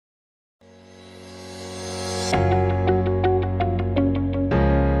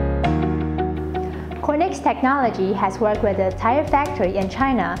Korenix Technology has worked with a tire factory in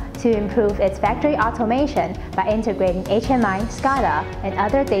China to improve its factory automation by integrating HMI, SCADA, and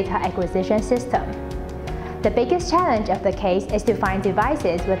other data acquisition systems. The biggest challenge of the case is to find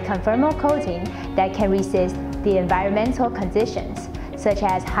devices with conformal coating that can resist the environmental conditions, such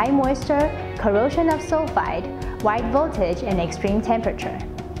as high moisture, corrosion of sulfide, wide voltage, and extreme temperature.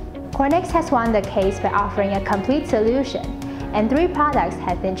 Korenix has won the case by offering a complete solution, and 3 products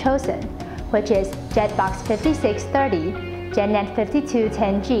have been chosen, which is JetNet5630,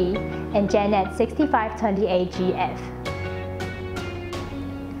 JetNet5210G, and JetNet6528Gf.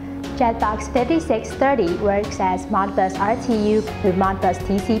 JetBox5630 works as Modbus RTU with Modbus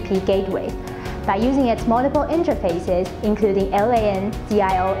TCP gateway. By using its multiple interfaces, including LAN,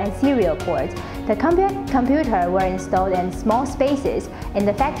 DIO, and serial ports, the computer were installed in small spaces in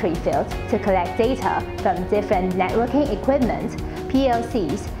the factory field to collect data from different networking equipment,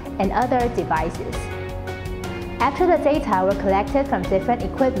 PLCs, and other devices. After the data were collected from different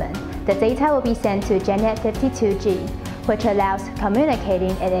equipment, the data will be sent to JetNet52G, which allows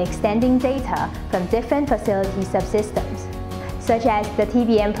communicating and extending data from different facility subsystems, such as the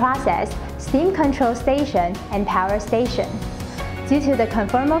TBM process, steam control station, and power station. Due to the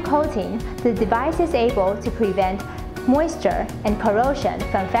conformal coating, the device is able to prevent moisture and corrosion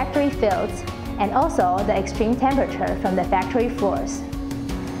from factory fields, and also the extreme temperature from the factory floors.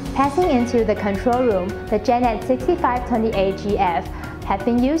 Passing into the control room, the JetNet6528Gf have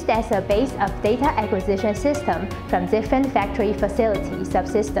been used as a base of data acquisition system from different factory facility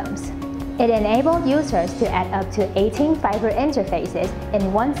subsystems. It enabled users to add up to 18 fiber interfaces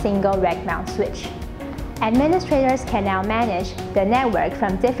in one single rack mount switch. Administrators can now manage the network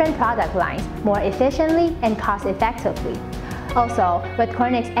from different product lines more efficiently and cost-effectively. Also, with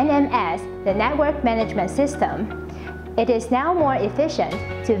Korenix NMS, the network management system, it is now more efficient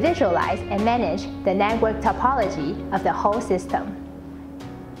to visualize and manage the network topology of the whole system.